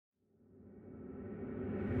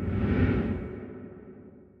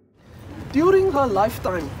During her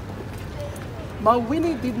lifetime, Ma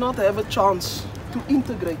Winnie did not have a chance to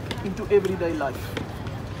integrate into everyday life.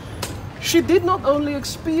 She did not only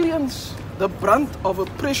experience the brunt of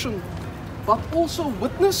oppression, but also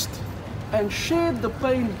witnessed and shared the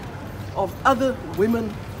pain of other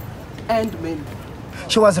women and men.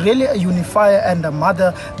 She was really a unifier and a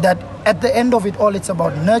mother that at the end of it all, it's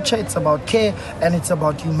about nurture, it's about care, and it's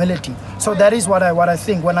about humility. So that is what I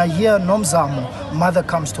think. When I hear Nomzamo, mother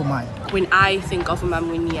comes to mind. When I think of Mam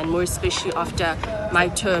Winnie, and more especially after my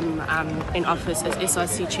term in office as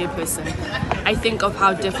SRC chairperson, I think of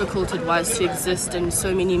how difficult it was to exist in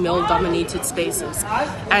so many male-dominated spaces.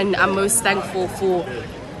 And I'm most thankful for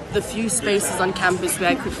the few spaces on campus where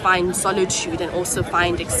I could find solitude and also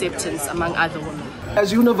find acceptance among other women.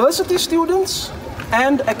 As university students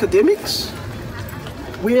and academics,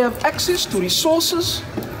 we have access to resources,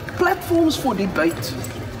 platforms for debate,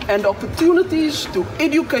 and opportunities to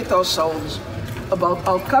educate ourselves about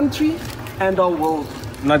our country and our world.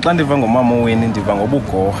 Naxa ndiva ngomama Winnie ndiva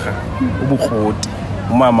ngobugorha, ubukroti,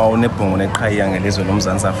 umama onebhongo neqhayiya ngelizwe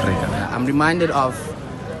loMzantsi Afrika. I'm reminded of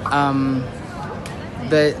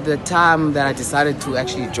the time that I decided to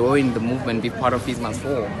actually join the movement, be part of Fees Must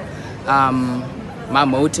Fall. My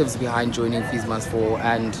motives behind joining Fees Must Fall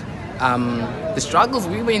and the struggles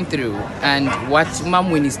we went through and what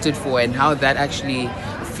Mam Winnie stood for and how that actually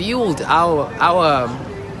fueled our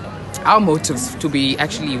motives to be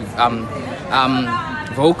actually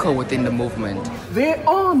vocal within the movement. There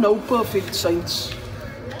are no perfect saints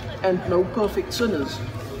and no perfect sinners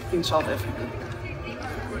in South Africa.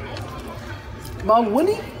 Ma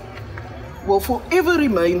Winnie will forever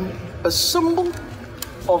remain a symbol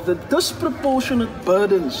of the disproportionate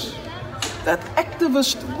burdens that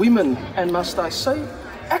activist women, and must I say,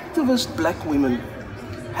 activist black women,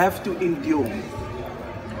 have to endure.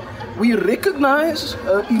 We recognize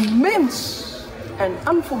her immense and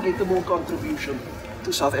unforgettable contribution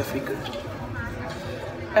to South Africa.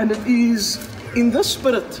 And it is in this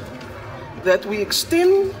spirit that we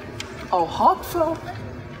extend our heartfelt,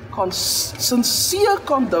 sincere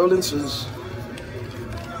condolences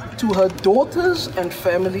to her daughters and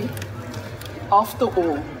family. After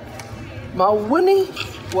all, Ma Winnie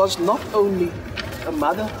was not only a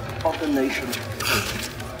mother of the nation,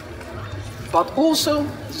 but also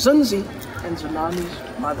Zinzi and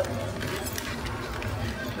Zinani's mother.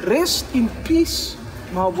 Rest in peace,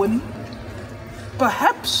 Ma Winnie.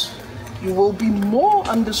 Perhaps you will be more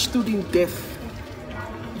understood in death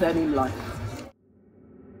than in life.